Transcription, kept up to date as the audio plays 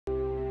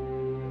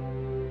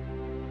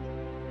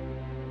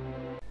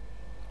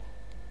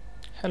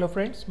Hello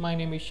friends, my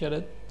name is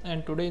Sharad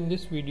and today in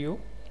this video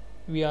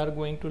we are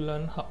going to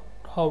learn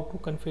how to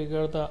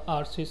configure the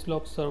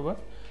rsyslog server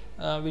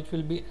which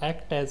will be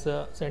act as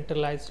a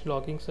centralized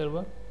logging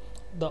server.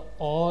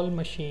 All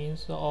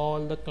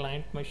the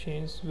client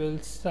machines will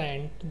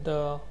send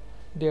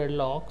their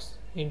logs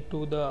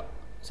into the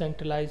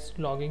centralized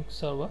logging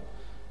server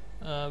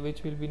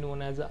which will be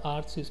known as a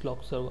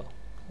rsyslog server.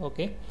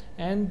 Okay,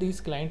 and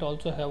these client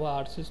also have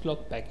a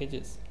rsyslog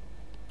packages.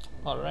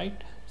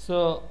 Alright,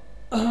 so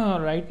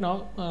right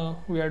now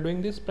we are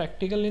doing this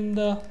practical in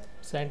the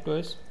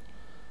Centos,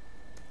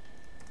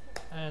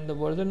 and the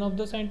version of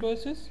the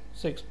Centos is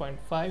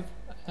 6.5,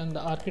 and the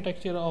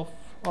architecture of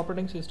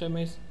operating system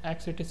is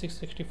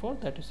x86-64,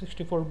 that is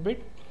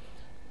 64-bit.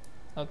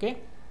 Okay,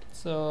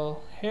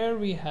 so here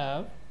we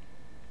have,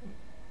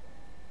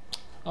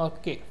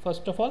 okay,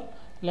 first of all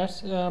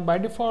let's by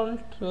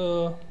default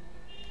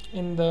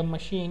in the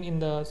machine in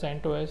the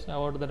Centos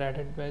or the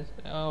Redhat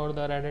or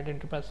the Redhat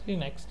Enterprise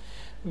Linux,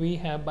 we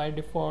have by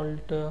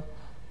default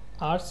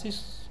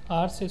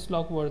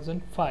rsyslog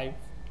version 5,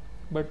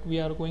 but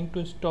we are going to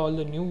install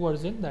the new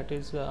version, that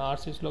is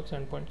rsyslog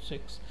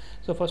 7.6.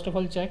 so first of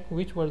all check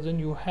which version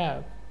you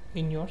have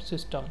in your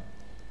system.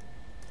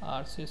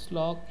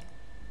 rsyslog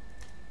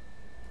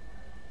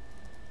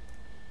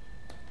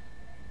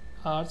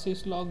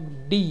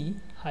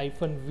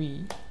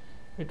d-v,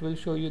 it will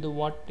show you the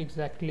what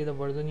exactly the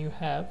version you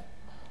have,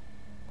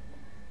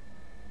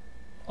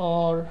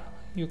 or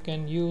you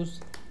can use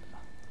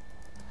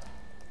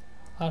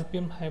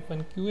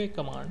rpm-qa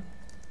command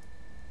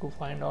to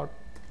find out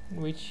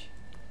which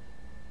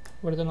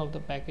version of the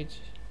package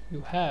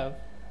you have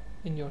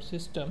in your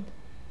system.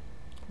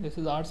 This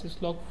is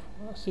rsyslog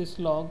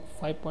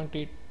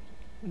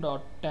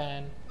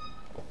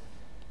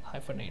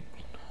 5.8.10-8.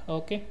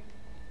 okay,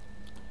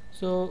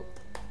 so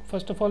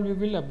first of all we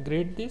will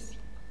upgrade this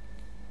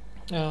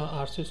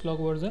rsyslog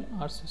version,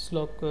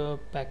 rsyslog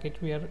package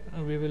we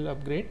will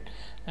upgrade.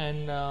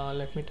 And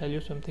let me tell you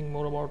something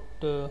more about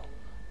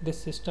this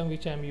system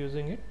which I am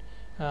using it.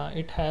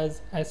 It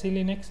has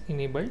SE-Linux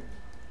enabled,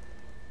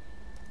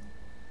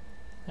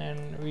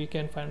 and we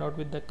can find out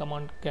with the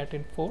command cat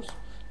enforce.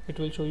 It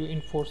will show you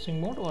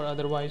enforcing mode, or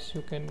otherwise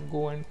you can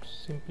go and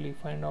simply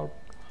find out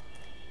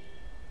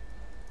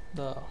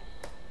the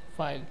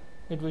file.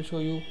 It will show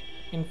you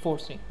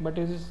enforcing, but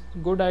it is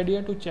good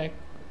idea to check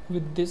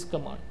with this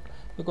command,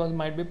 because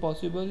might be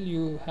possible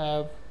you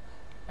have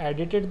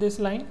edited this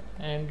line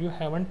and you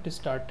haven't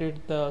started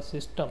the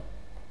system,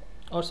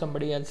 or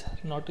somebody else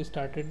not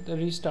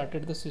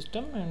restarted the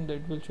system, and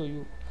it will show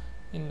you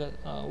in the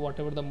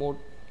whatever the mode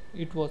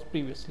it was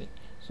previously.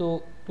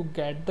 So to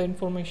get the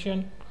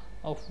information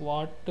of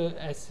what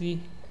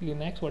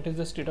SE-Linux, what is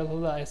the status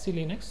of the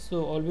SE-Linux,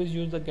 so always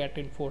use the get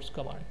enforce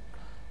command.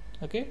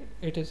 Okay,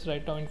 it is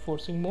right now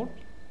enforcing mode.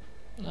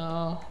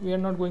 We are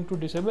not going to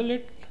disable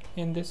it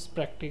in this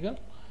practical,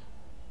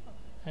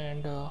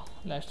 and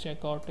let's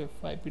check out if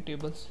IP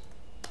tables.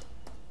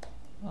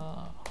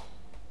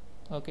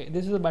 Okay,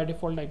 this is the by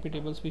default IP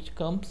tables which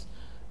comes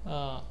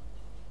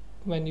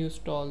when you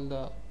install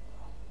the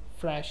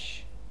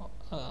fresh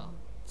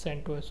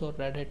Centos or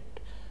Redhat.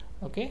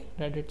 Okay,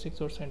 Redhat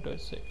 6 or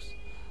Centos 6.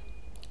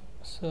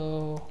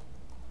 So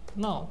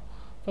now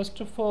first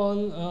of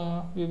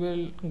all we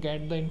will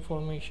get the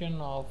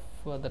information of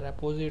the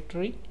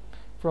repository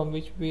from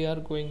which we are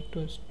going to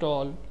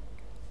install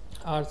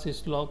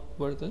rsyslog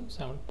version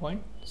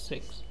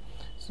 7.6.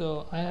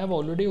 so I have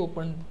already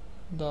opened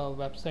the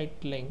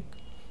website link,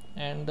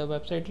 and the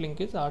website link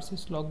is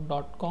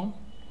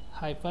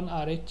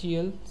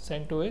rsyslog.com-rhel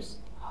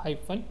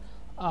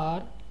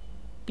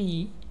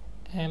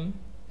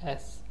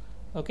centos-rpms.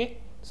 okay,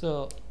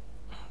 so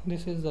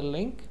this is the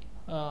link.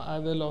 I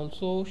will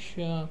also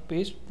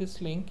paste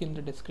this link in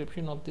the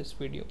description of this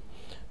video.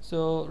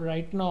 So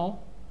right now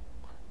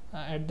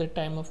at the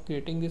time of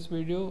creating this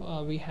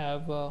video we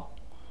have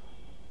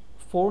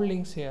 4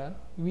 links here: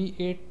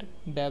 v8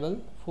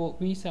 devel,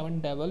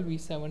 v7 devel,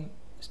 v7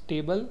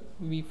 stable,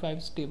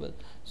 v5 stable.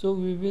 So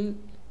we will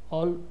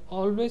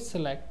always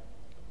select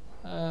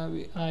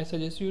I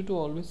suggest you to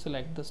always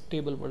select the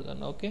stable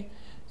version. okay,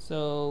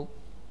 so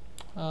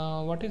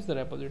what is the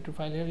repository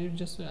file here? You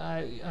just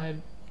I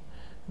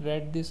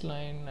read this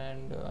line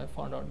and I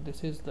found out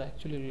this is the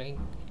actually link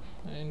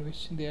in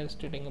which they are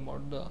stating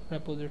about the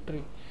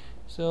repository.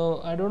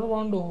 So I don't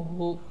want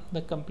to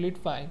the complete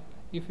file.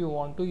 If you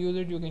want to use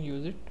it, you can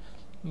use it,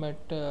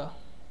 but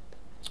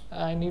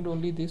I need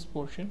only this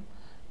portion,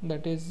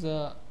 that is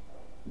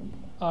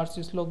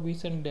rsyslog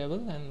v7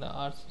 devel and the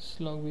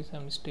rsyslog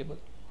v7 stable.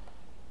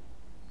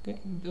 Okay,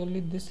 only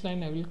this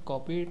line I will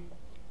copy it,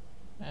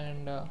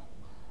 and I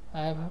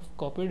have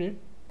copied it.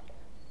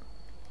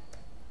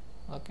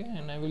 Okay,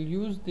 and I will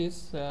use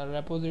this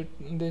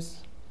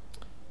this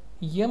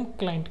yum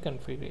client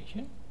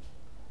configuration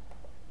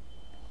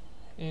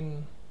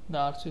in the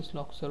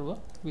rsyslog server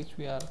which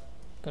we are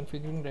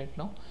configuring right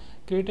now.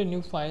 Create a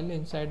new file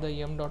inside the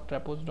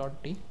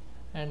yum.repos.d,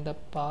 and the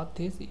path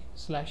is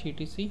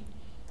 /etc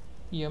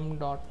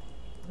yum.repos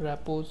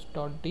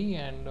repos.d,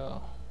 and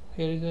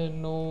here is a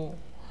no,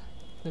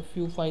 the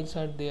few files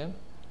are there.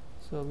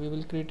 So we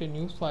will create a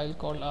new file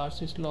called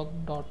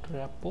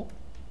rsyslog.repo,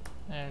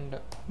 and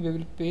we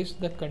will paste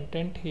the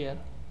content here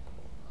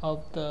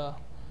of the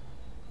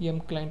yum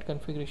client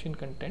configuration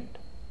content.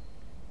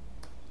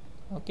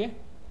 Okay,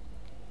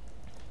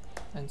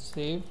 and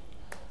save.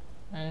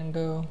 And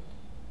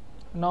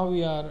now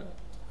we are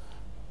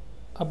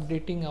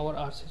updating our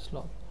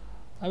rsyslog.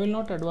 I will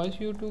not advise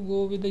you to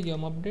go with the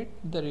yum update.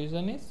 The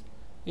reason is,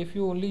 if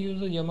you only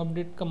use the yum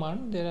update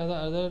command, there are the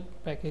other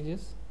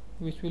packages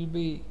which can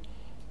be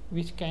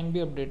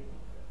updated.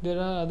 There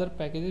are other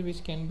packages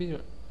which can be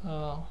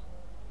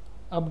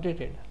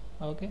updated,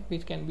 okay,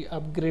 which can be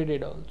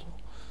upgraded also.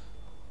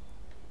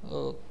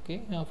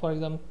 Okay, now for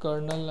example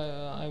kernel,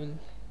 I will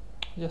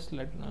just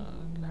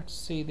let's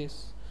see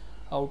this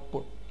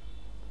output.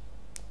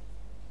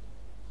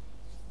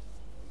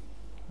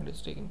 It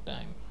is taking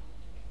time.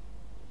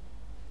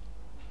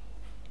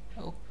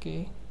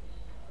 Okay,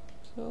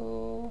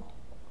 so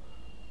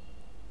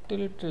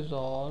till it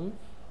resolve,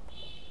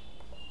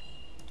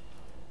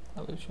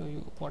 I will show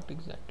you what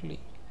exactly.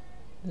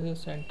 This is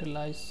a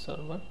centralized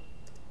server,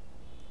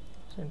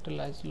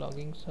 centralized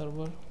logging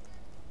server,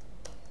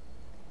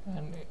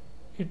 and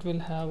it will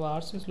have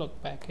rsyslog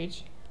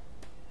package,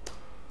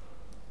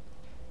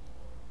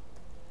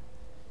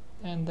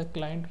 and the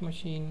client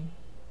machine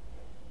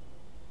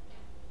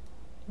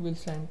will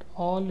send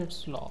all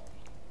its log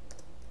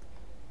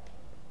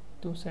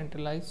to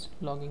centralized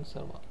logging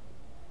server.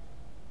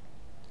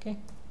 Okay,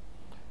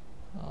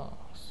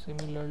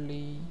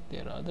 similarly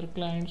there are other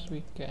clients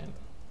we can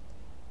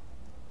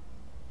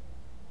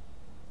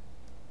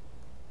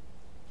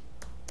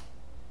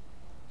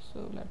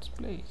so let's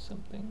play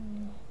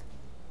something.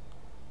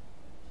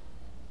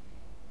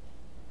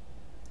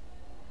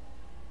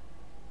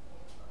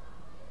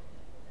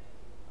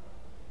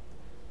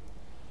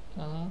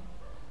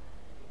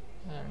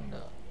 And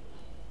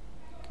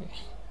okay,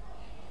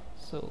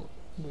 so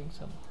doing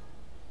some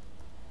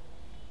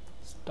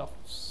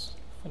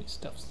funny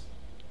stuffs.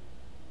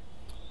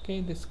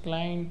 Okay, this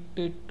client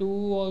 2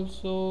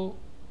 also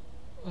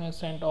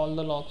sent all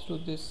the logs to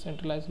this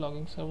centralized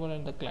logging server,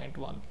 and the client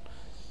 1.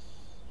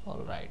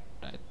 All right,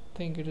 I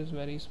think it is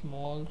very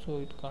small, so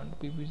it can't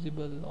be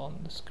visible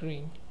on the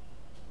screen.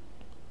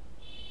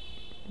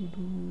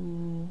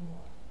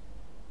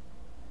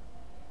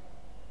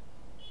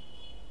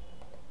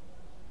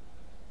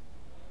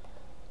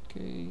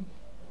 Okay,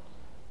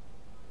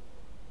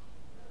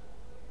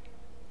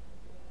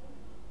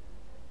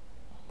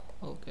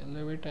 okay,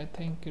 leave it. I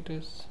think it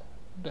is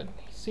done.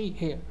 See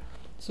here,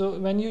 so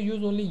when you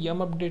use only yum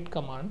update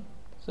command,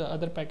 so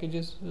other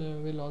packages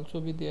will also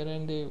be there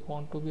and they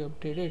want to be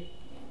updated.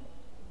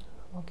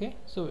 Okay,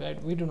 so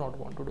we do not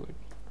want to do it,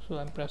 so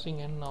I'm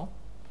pressing N now,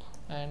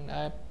 and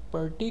I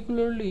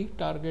particularly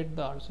target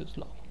the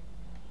rsyslog.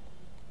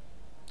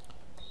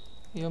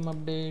 Yum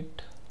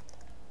update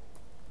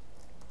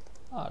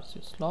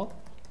rsyslog.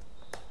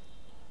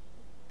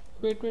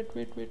 Wait.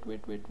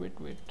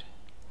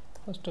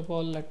 First of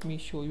all, let me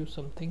show you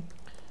something.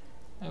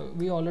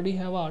 We already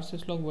have a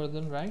rsyslog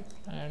version, right?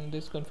 And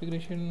this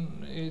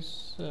configuration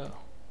is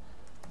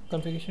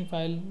configuration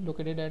file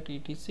located at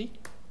etc.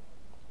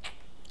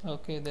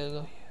 Okay,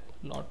 there's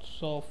lots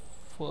of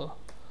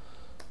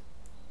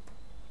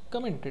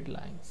commented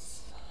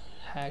lines,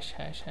 hash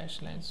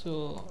lines.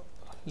 So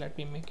let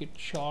me make it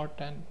short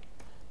and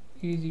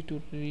easy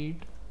to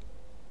read.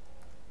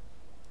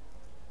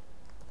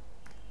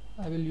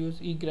 I will use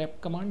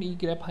egrep command,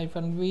 egrep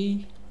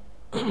 -v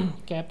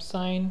cap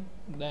sign,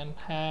 then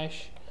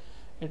hash.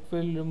 It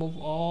will remove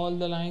all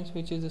the lines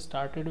which is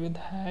started with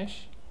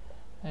hash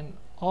and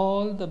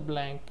all the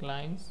blank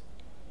lines.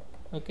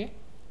 Okay,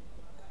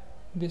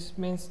 this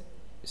means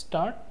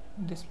start,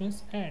 this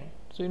means end,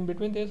 so in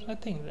between there is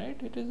nothing,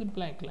 right? It is a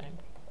blank line,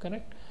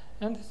 correct?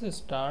 And this is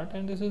start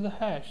and this is the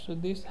hash, so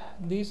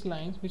these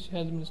lines which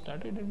has been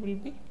started, it will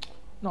be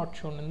not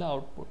shown in the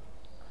output.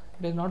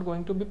 It is not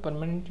going to be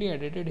permanently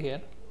edited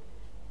here.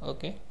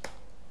 Okay,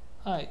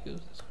 I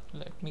use this.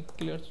 Let me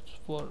clear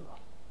for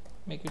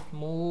make it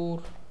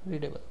more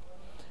readable.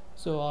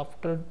 So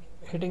after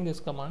hitting this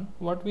command,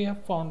 what we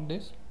have found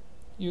this,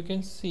 you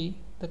can see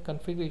the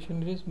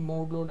configuration. It is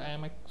mode load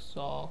amx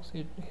socks.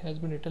 It has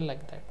been written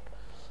like that.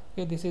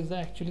 Okay, this is the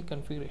actually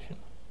configuration.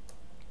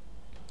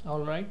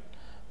 All right,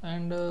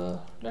 and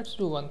let's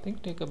do one thing,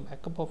 take a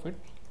backup of it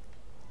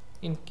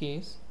in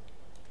case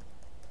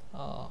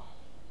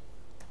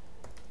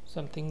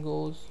something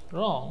goes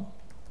wrong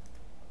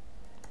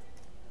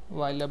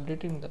while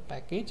updating the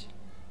package.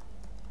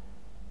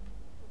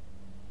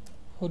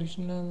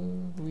 Original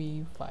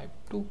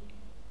v52,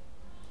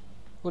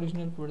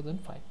 original version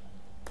 5.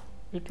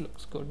 It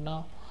looks good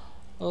now.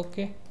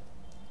 Okay,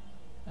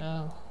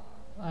 I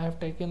have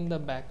taken the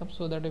backup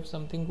so that if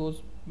something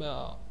goes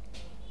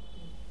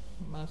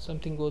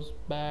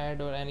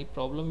bad or any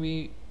problem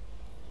we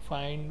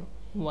find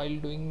while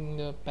doing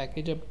the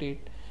package update,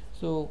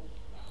 so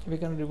we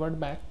can revert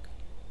back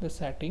the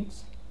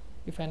settings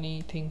if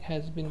anything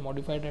has been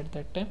modified at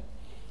that time.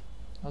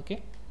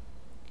 Okay,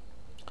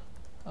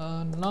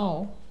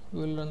 now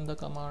we will run the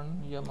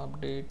command yum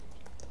update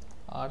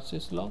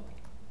rsyslog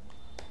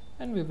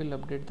and we will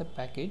update the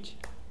package.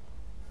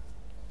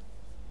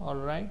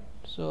 Alright,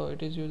 so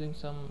it is using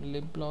some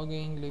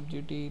liblogging,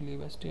 libgt,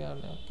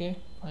 libstr. Okay,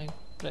 fine,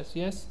 press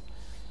yes.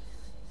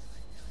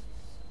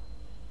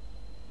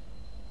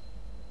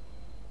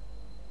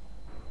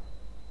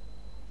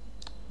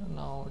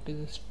 Now it is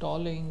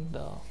installing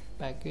the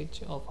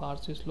package of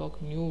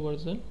rsyslog new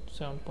version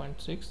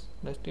 7.6,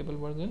 the stable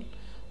version.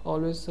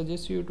 Always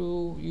suggest you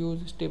to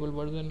use stable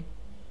version,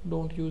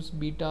 don't use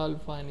beta,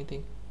 alpha,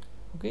 anything.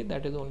 Okay,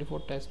 that is only for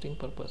testing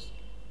purpose.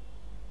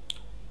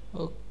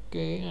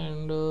 Okay,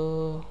 and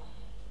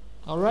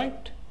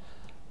alright,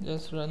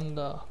 just run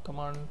the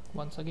command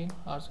once again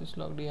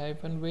rsyslog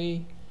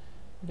d-v.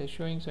 It is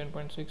showing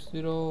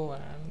 7.60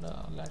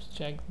 and let's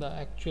check the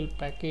actual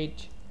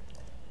package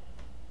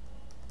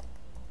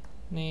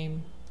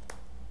name.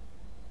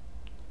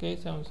 Okay,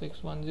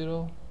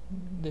 7610.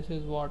 This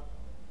is what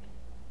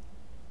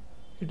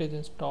it is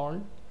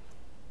installed.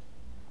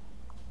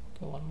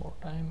 Okay, one more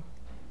time,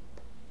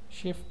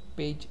 shift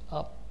page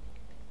up.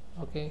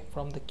 Okay,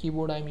 from the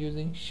keyboard I'm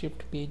using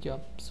shift page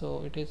up,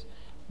 so it is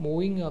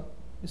moving up,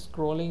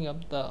 scrolling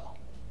up the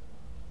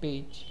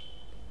page.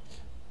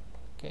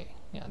 Okay,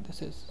 yeah,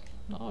 this is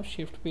now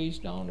shift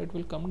page down, it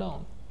will come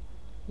down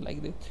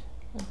like this,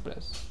 and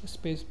press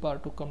space bar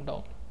to come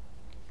down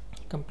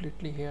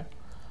completely here.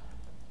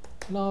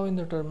 Now in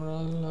the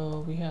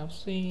terminal we have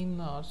seen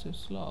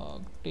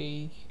rsyslog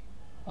d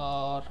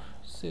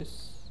rsyslog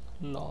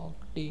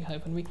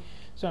d-v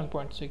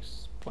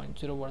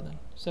 7.6.0 version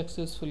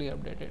successfully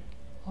updated.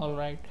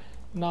 Alright,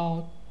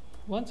 now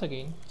once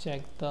again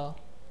check the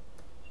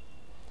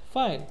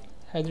file,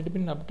 has it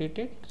been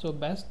updated? So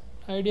best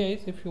idea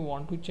is if you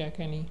want to check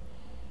any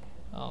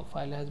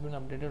file has been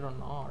updated or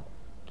not.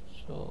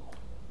 So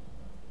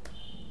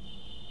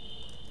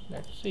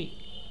let's see,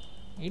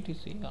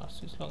 etc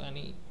rsyslog,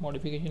 any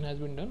modification has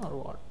been done or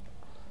what.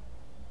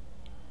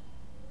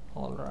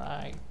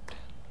 Alright,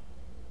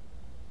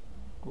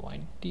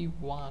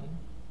 21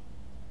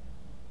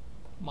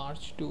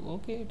 March 2.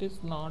 Okay, it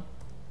is not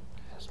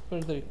as per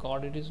the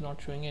record, it is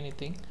not showing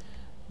anything,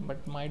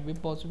 but might be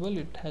possible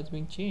it has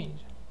been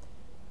changed.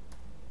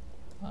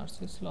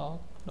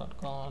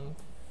 rsyslog.conf.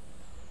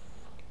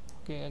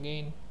 Okay,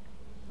 again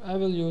I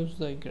will use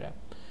the grep.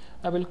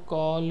 I will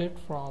call it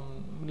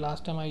from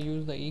last time I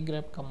used the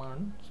egrep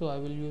command, so I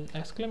will use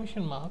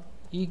exclamation mark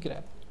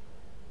egrep.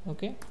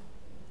 Okay,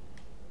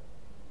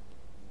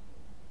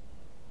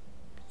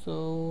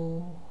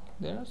 so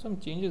there are some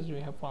changes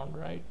we have found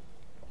right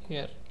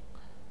here.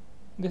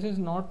 This is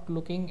not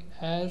looking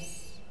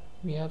as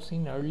we have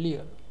seen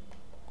earlier.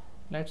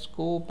 Let's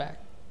go back,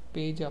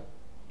 page up.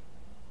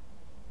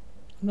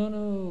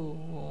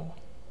 No,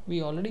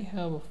 we already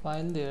have a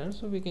file there,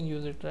 so we can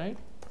use it, right?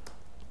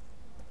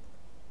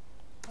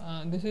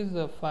 This is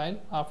the file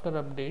after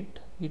update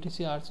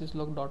etc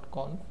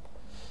rsyslog.conf,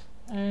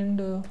 and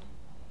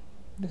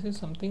this is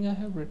something I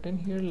have written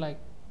here, like,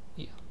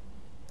 yeah,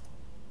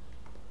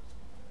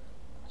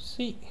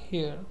 see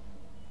here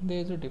there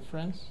is a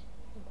difference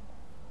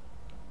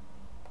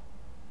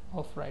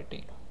of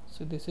writing.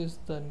 So this is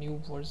the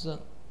new version,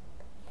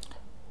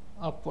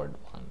 upward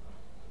one,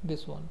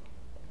 this one.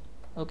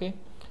 Okay,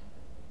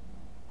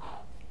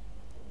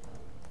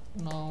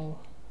 now,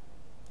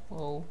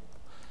 oh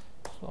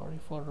sorry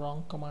for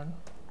wrong command.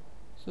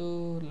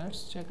 So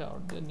let's check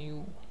out the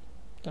new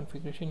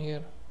configuration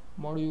here,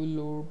 module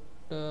load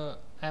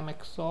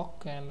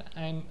mxsoc and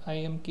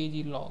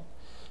imkg log.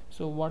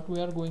 So what we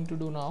are going to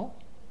do now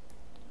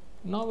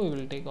we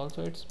will take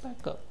also its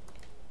backup,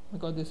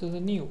 because this is a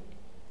new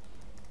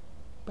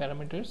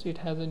parameters, it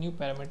has a new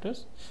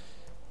parameters,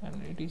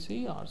 and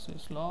etc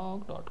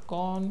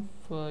rsyslog.conf.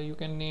 You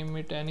can name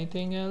it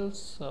anything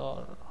else,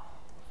 or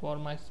for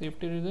my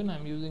safety reason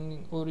I'm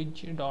using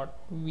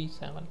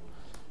org.v7.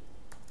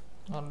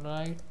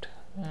 Alright,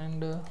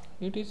 and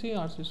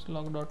etc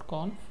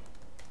rsyslog.conf.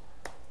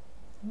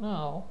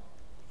 Now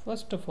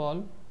first of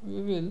all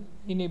we will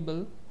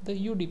enable the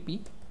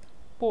UDP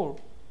port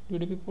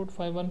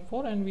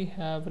 514, and we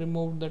have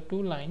removed the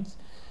two lines,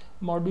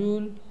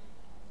 module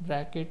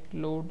bracket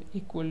load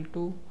equal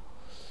to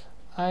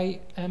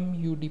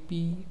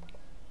imudp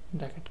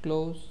bracket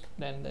close,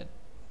 then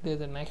there's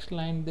a next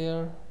line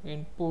there,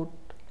 input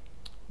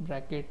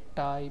bracket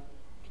type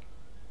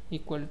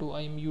equal to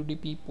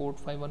imudp port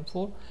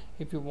 514.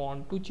 If you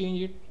want to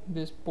change it,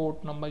 this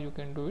port number, you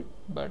can do it,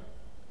 but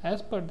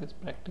as per this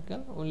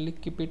practical only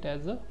keep it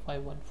as a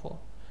 514,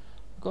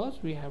 because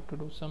we have to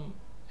do some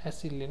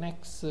SE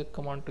Linux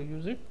command to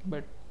use it,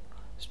 but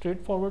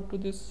straightforward to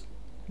this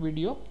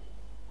video,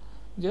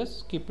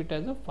 just keep it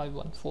as a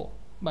 514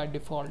 by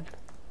default.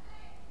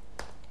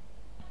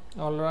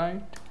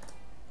 Alright,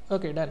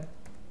 okay, done.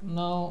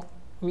 Now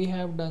we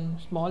have done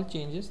small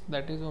changes,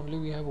 that is only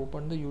we have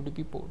opened the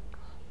UDP port.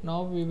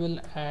 Now we will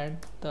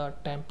add the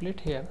template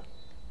here,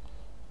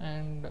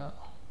 and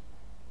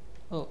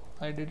Oh,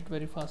 I did it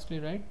very fastly,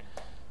 right?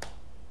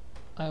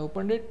 I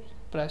opened it,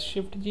 press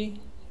Shift G,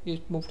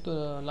 it moved to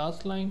the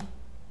last line,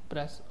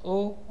 press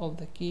O of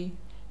the key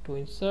to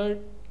insert,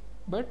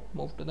 but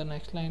move to the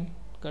next line,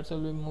 cursor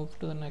will move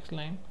to the next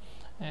line,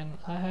 and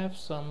I have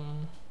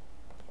some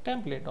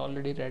template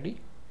already ready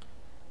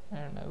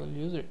and I will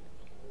use it.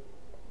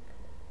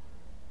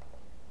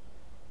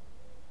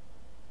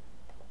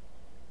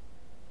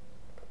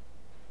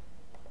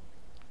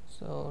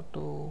 So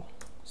to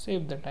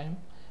save the time,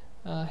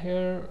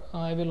 here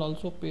I will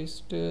also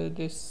paste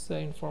this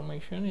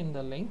information in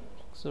the link,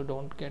 so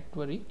don't get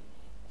worried.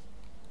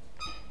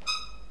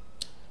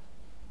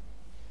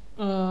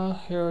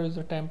 Here is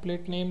a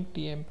template name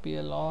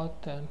tmpl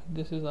auth, and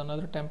this is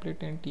another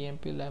template name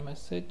tmpl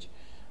msh,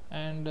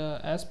 and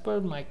as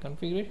per my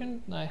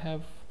configuration I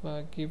have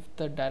give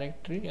the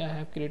directory, I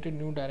have created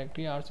new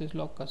directory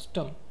rsyslog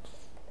custom,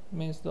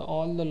 means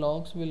all the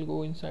logs will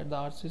go inside the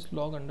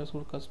rsyslog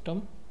underscore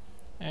custom,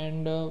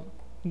 and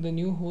the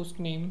new host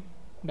name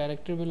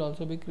directory will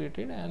also be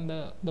created, and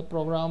the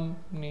program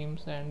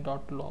names and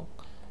 .log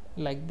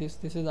like this.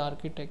 This is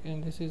architect,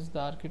 and this is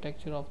the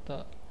architecture of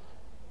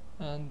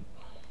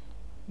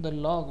the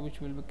log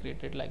which will be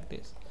created like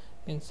this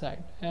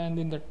inside. And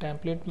in the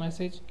template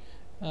message,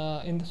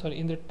 in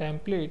the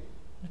template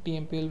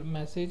tmpl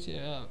message,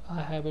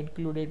 I have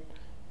included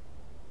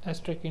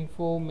asterisk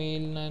info,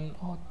 mail none,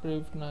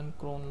 auth none,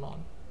 cron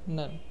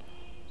none.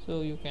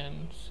 So you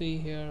can see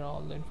here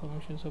all the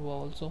information above.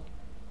 Also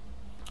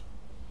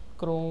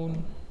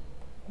cron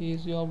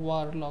is your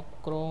var log,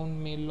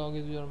 cron mail log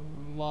is your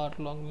var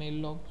log, mail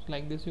log,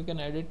 like this you can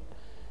edit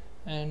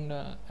and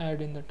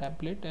add in the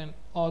template. And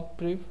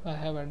auth I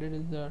have added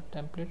in the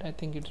template. I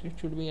think it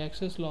should be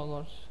access log,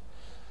 or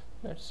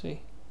let's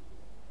see,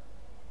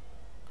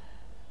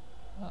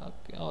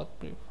 okay,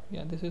 auth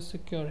yeah, this is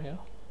secure here.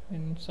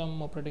 In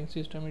some operating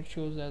system it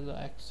shows as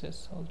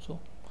access also,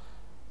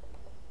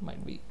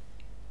 might be.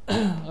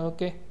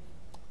 Okay,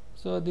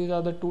 so these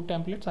are the two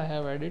templates I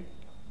have added,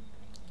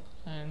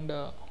 and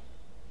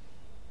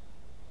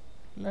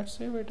let's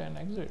save it and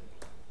exit.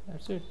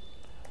 That's it.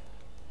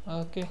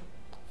 Okay,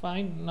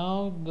 fine.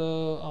 Now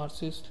the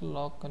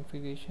rsyslog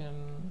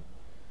configuration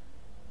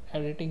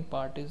editing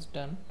part is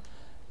done,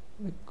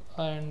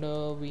 and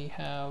we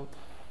have,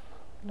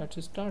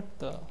 let's start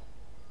the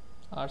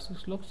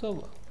rsyslog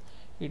server.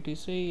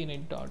 etc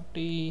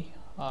init.t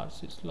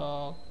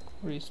rsyslog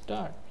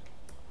restart.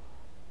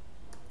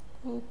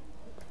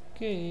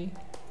 Okay,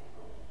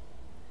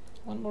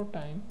 one more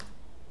time.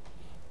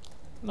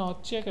 Now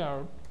check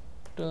out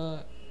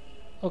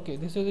okay,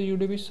 this is a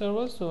UDP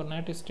server, so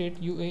net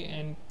state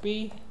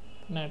UANP,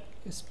 net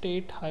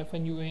state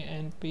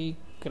 -UANP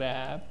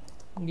grab,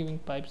 giving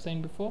pipe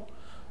sign before,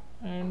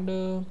 and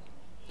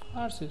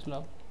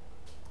rsyslog.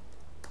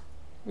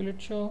 Will it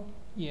show?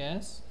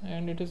 Yes,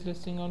 and it is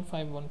listing on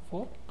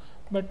 514,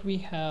 but we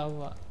have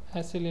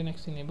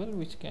SLNX enable,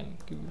 which can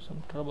give you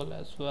some trouble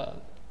as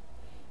well.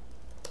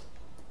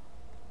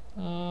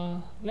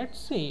 Let's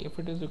see if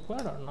it is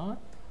required or not.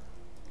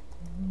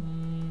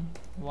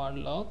 Var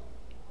log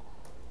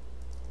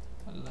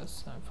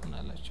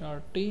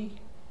ls-lhrt.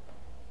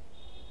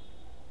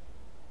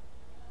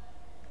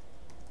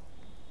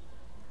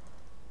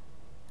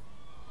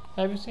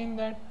 Have you seen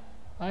that?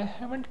 I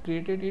haven't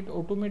created it,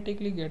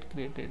 automatically get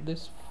created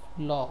this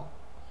log,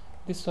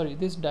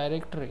 this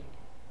directory.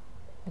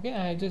 Okay,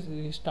 I just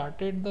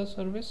restarted the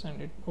service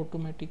and it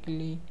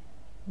automatically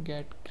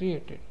get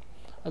created.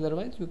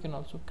 Otherwise you can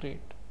also create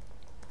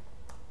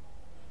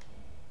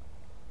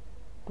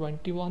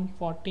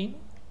 2114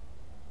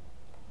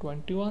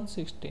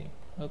 2116.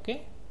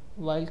 okay,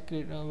 while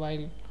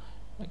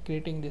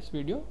creating this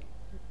video,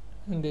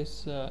 in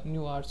this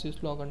new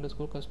rsyslog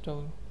underscore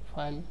custom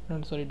file,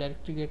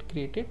 directory get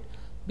created,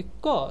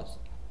 because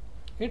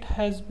it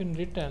has been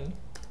written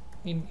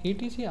in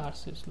etc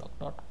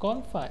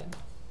rsyslog.conf file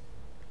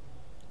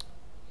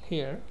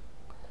here,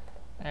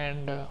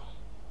 and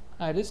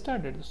I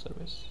restarted the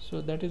service,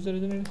 so that is the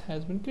reason it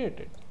has been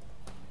created.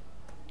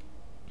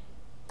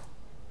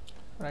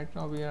 Right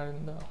now we are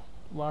in the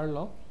var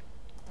log.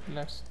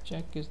 Let's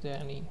check, is there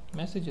any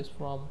messages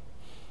from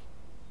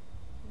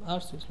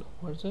rsyslog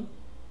version?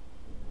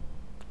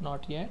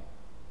 Not yet.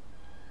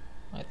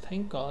 I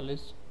think all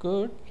is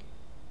good.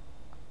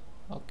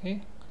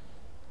 Okay,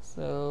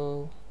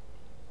 so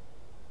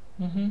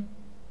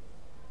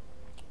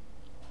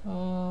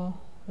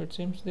it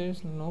seems there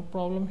is no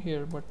problem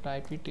here, but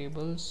IP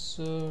tables,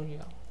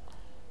 yeah.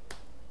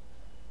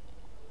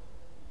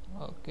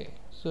 Okay,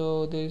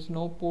 so there is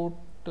no port,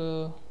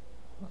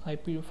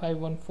 IP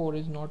 514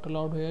 is not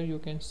allowed here, you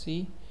can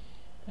see,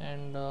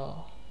 and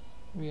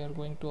we are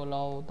going to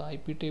allow the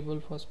IP table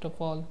first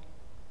of all.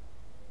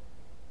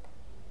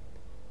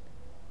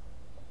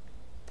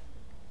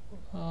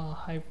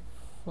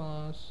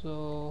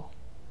 So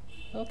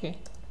okay,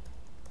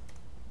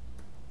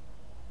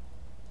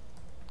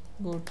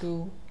 go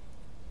to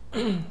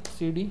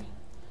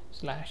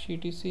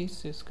cd/etc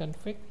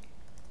sysconfig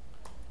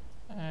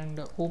and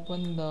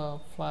open the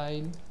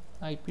file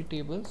IP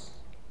tables.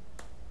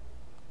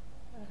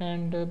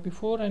 and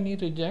before any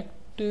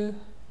reject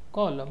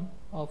column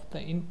of the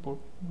input,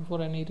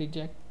 before any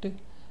reject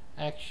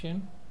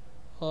action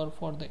or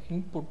for the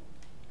input,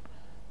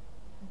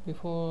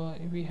 before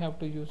we have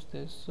to use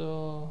this,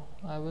 so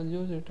I will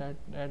use it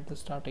at the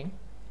starting.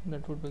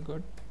 That would be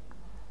good.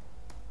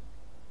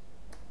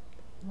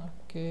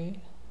 Okay,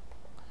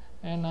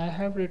 and I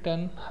have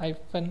written -a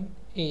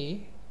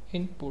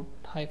input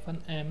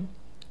 -m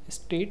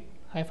state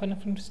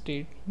 -f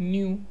state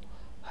new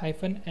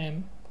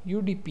 -m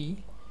udp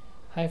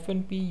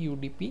 -p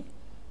udp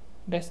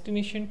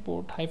destination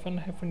port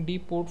 -d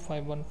port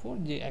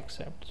 514 j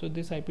accept. So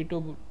this IP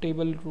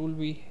table rule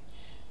we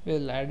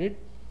will add it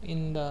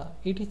in the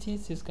etc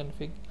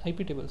sysconfig IP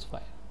tables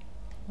file.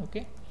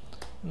 Okay,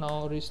 now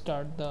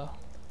restart the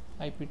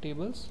IP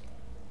tables,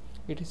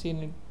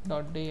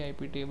 etc.d IP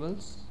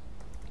tables.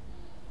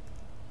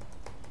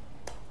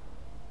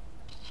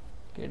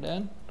 Okay,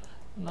 done.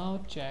 Now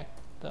check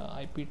the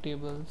IP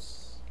tables.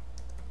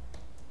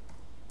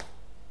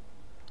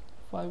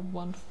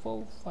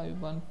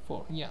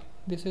 514, yeah,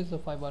 this is the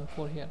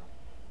 514 here.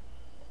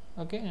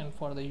 Okay, and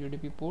for the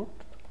UDP port.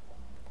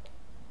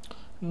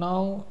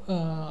 Now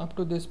up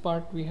to this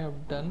part we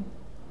have done,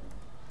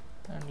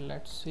 and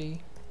let's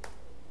see,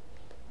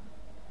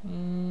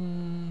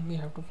 we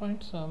have to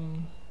find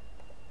some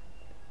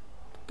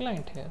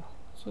client here.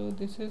 So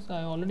this is,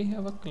 I already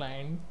have a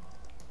client,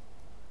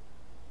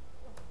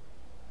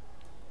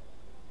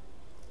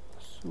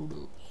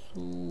 sudo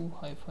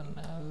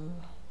su-l.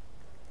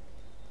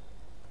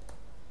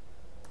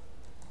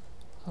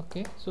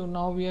 Okay, so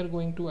now we are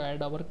going to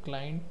add our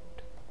client,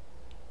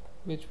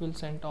 which will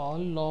send all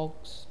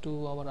logs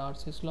to our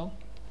rsyslog.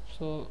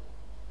 So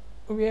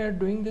we are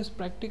doing this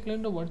practically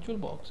in the virtual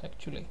box.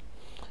 Actually,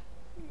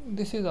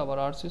 this is our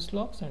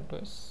rsyslog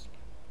Centos,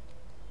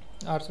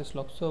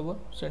 rsyslog server,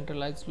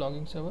 centralized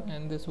logging server,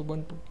 and this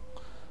Ubuntu.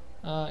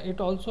 It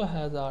also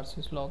has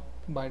rsyslog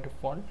by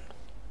default,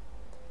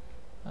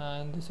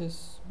 and this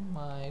is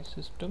my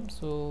system,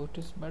 so it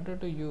is better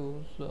to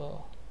use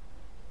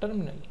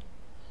terminal.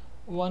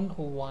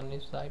 101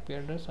 is the IP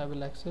address. I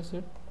will access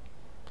it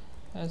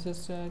as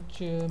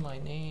such, my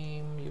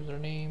name,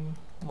 username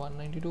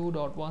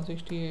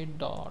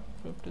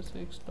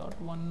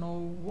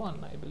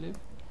 192.168.56.101, I believe.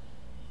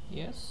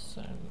 Yes,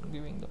 and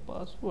giving the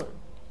password.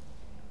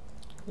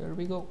 Here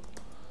we go.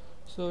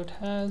 So it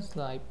has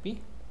the IP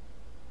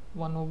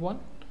 101,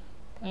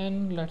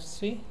 and let's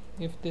see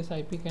if this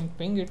IP can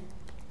ping it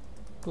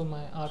to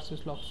my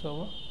rsyslog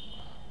server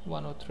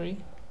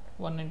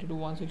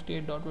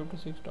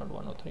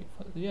 192.168.56.103.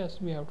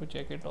 Yes, we have to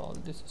check it all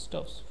this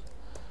stuffs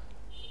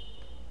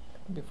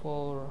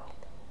before.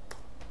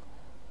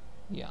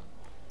 Yeah,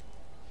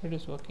 it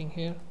is working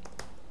here.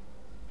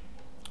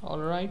 All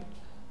right,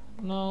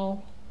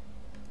 now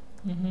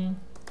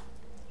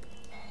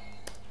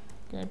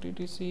cat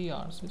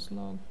etc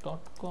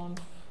rsyslog.conf.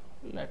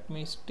 let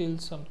me steal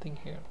something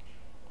here,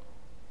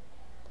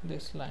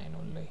 this line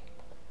only.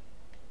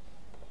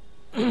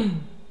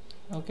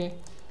 Okay,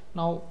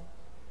 now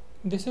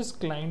this is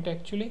client.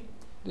 Actually,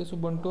 this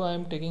Ubuntu I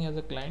am taking as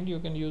a client. You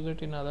can use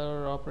it in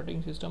other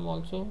operating system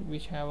also,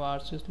 which have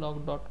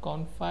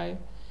rsyslog.conf file,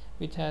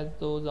 which has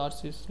those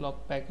rsyslog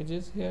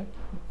packages here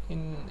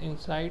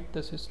inside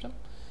the system,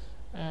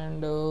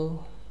 and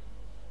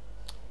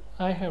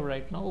I have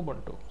right now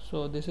Ubuntu.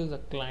 So this is a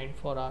client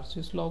for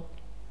rsyslog.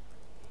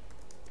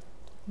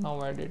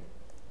 Now add it,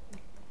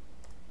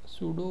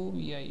 sudo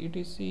vi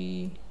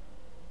etc.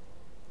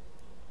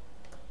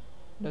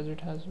 Does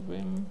it has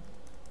vim?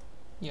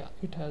 Yeah,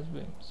 it has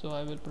vim, so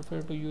I will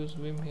prefer to use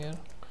vim here.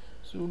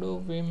 Sudo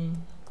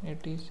vim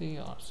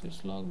etc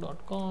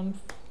rsyslog.conf.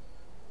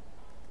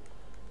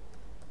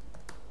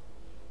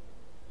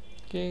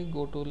 Okay,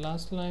 go to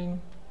last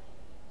line,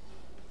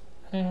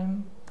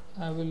 and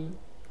I will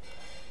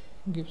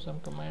give some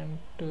command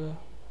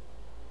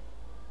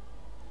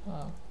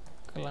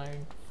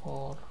client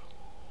for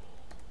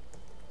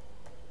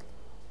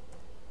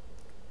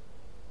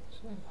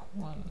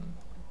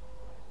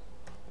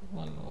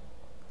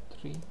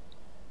 103.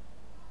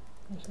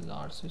 This is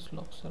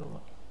rsyslog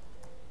server.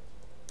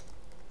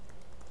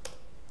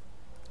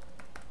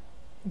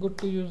 Good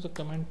to use the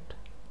comment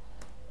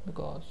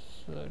because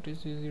it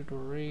is easy to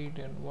read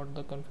and what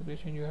the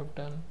configuration you have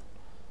done.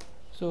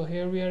 So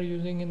here we are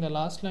using in the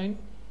last line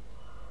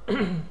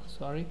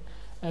sorry,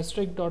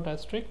 asterisk dot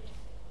asterisk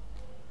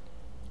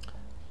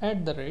 @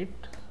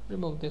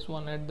 remove this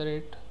one,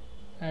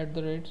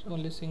 @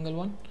 only single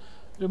one.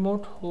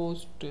 Remote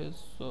host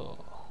is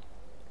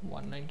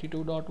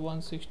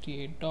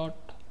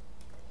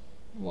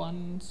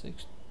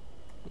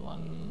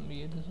 192.168.161.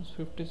 yeah, this is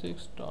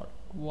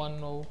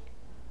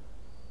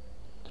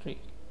 56.103.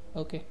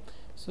 okay,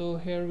 so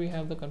here we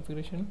have the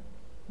configuration.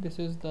 This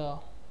is the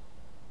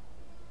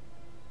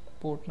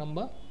port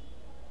number,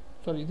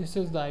 sorry, this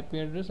is the IP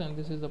address, and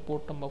this is the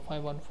port number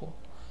 514.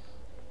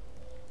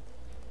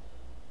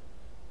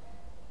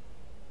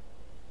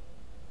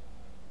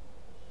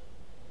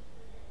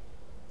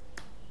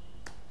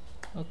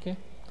 Okay,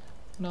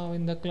 now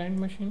in the client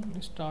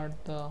machine, start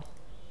the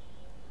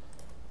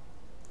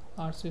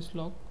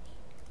rsyslog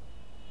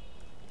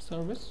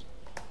service.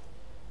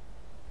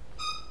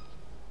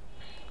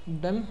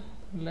 Done.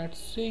 Let's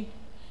see,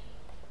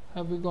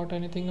 have we got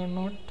anything or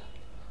not.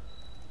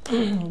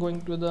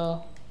 Going to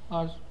the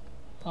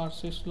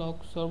rsyslog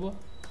server,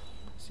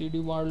 cd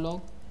var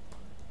log,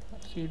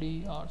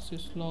 cd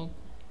rsyslog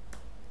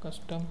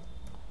custom.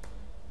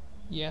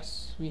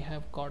 Yes, we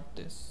have got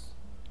this.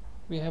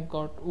 We have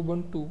got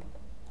Ubuntu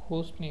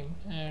hostname,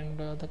 and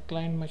the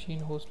client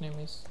machine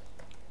hostname is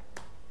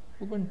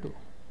Ubuntu.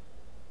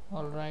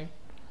 All right,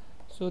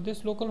 so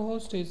this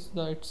localhost is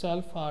the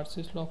itself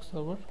rsyslog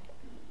server,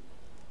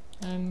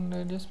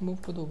 and just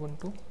move to the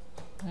Ubuntu.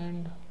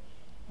 And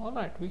all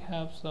right, we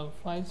have some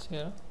files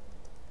here,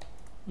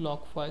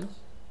 log files,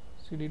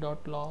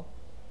 cd.log.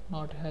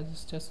 now it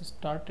has just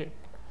started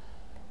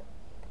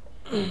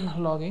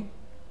logging.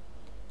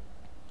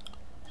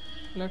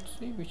 Let's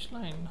see which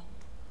line.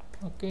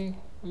 Okay,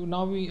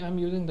 now I'm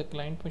using the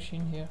client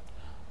machine here,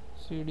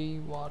 cd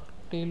var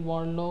tail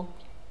var log,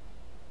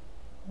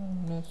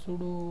 and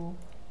sudo.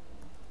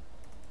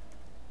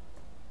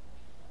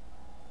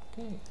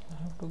 Okay, I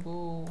have to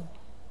go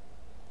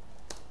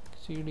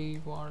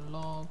cd var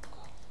log.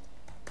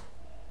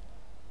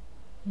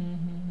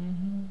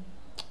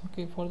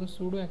 Okay, for the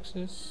sudo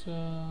access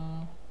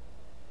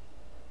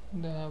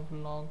they have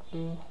logged.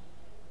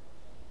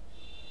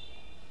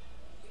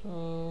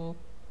 So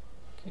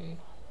okay,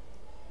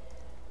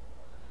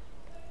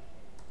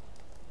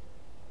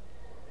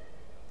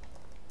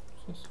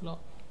 syslog.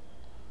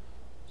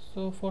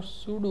 So for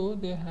sudo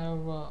they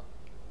have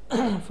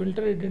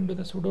filtered it into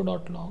the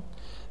sudo.log.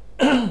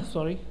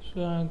 Sorry,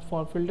 so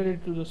for filter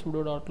it to the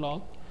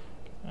sudo.log,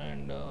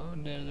 and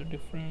there's a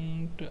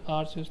different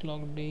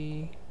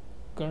rsyslog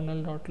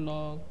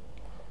kernel.log.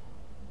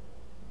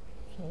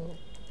 So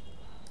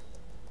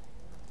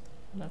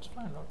let's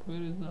find out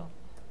where is the,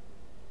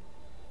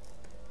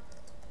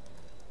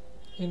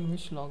 in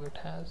which log it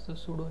has the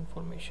sudo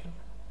information.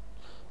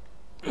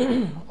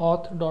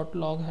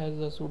 auth.log has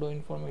the sudo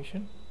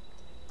information,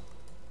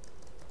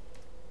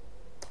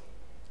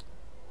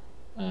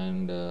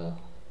 and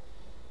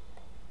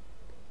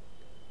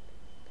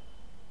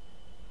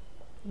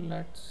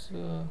let's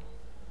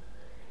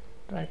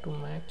try to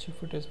match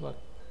if it is work.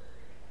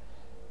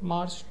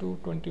 March to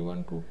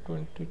 21 to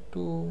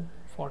 22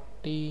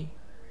 40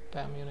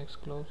 PAM Unix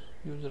close,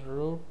 user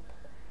root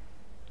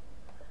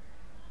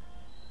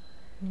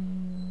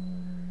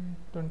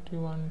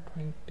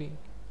 2120.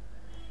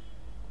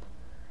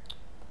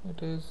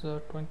 It is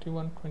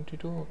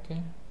 2122.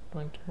 okay,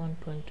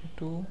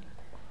 2122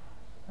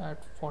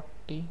 at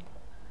 40,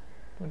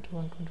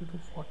 2122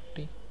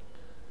 40.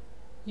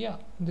 Yeah,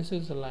 this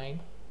is the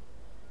line.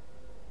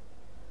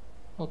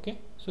 Okay,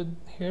 so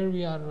here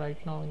we are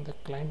right now in the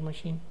client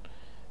machine,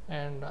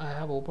 and I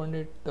have opened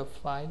it, the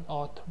file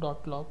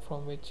auth.log,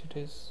 from which it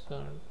is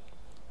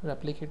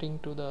replicating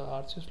to the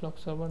rsyslog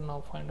server.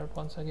 Now find out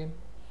once again.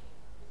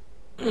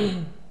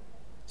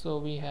 So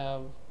we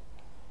have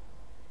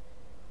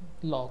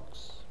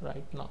logs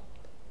right now,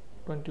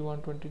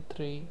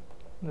 2123.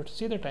 Let's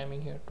see the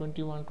timing here,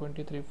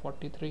 2123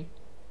 43,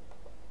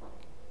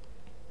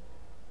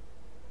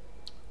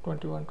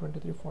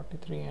 2123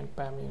 43, and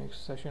PAM Unix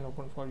session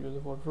open for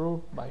user for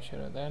root by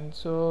Sharad. And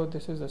so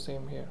this is the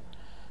same here.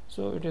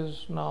 So it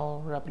is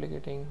now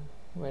replicating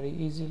very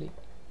easily.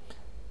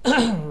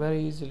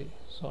 Very easily.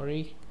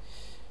 Sorry,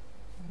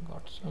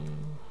 got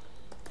some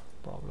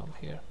problem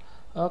here.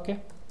 Okay,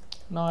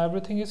 now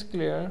everything is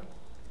clear,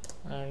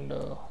 and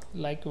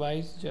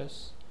likewise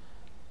just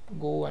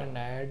go and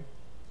add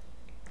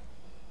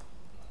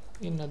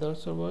in other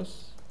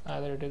servers,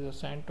 either it is a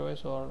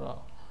Centos or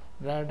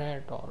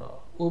Redhat or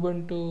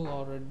Ubuntu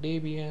or a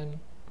Debian.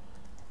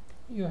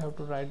 You have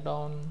to write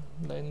down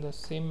in the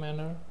same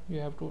manner. You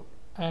have to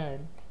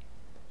add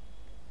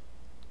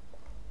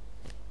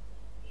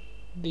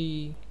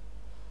the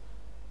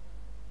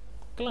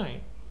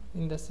client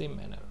in the same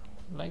manner,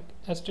 like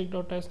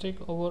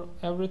 *** over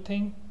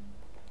everything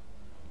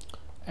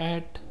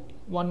at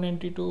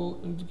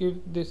 192.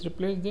 Give this,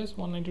 replace this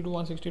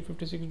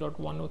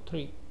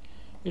 192.168.56.103.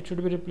 It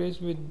should be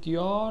replaced with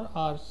your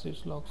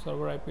rsyslog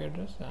server IP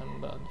address,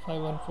 and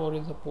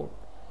 514 is the port.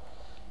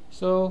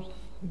 So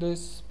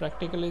this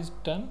practical is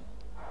done.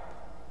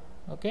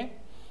 Okay,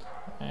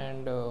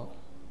 and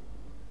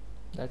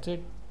that's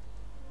it.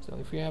 So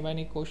if you have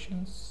any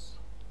questions,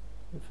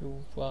 if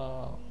you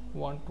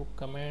want to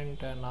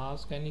comment and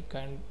ask any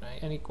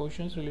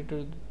questions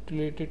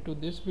related to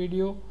this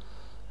video,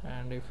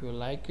 and if you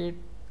like it,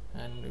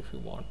 and if you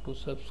want to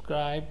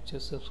subscribe,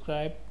 just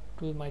subscribe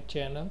to my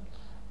channel.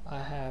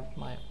 I have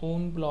my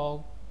own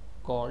blog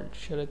called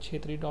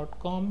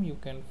sharadchetri.com. You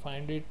can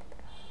find it.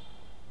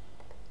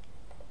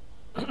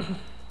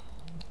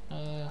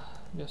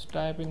 Just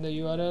type in the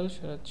URL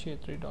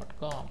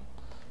sharadchetri.com.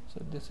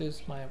 So this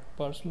is my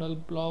personal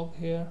blog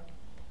here,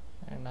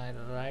 and I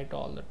write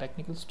all the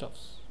technical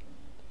stuffs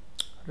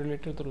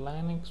related to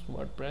Linux,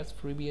 WordPress,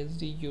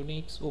 FreeBSD,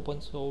 Unix,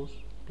 open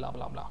source, blah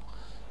blah blah.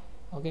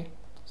 Okay,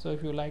 so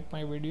if you like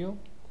my video,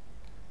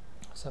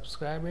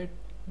 subscribe it,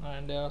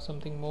 and there are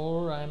something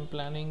more. I am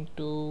planning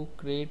to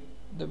create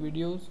the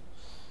videos,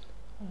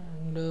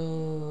 and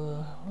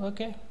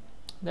okay,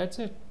 that's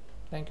it.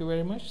 Thank you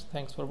very much.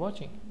 Thanks for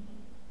watching.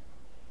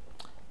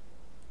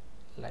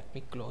 Let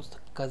me close the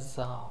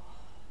kazam.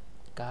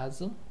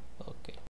 Okay.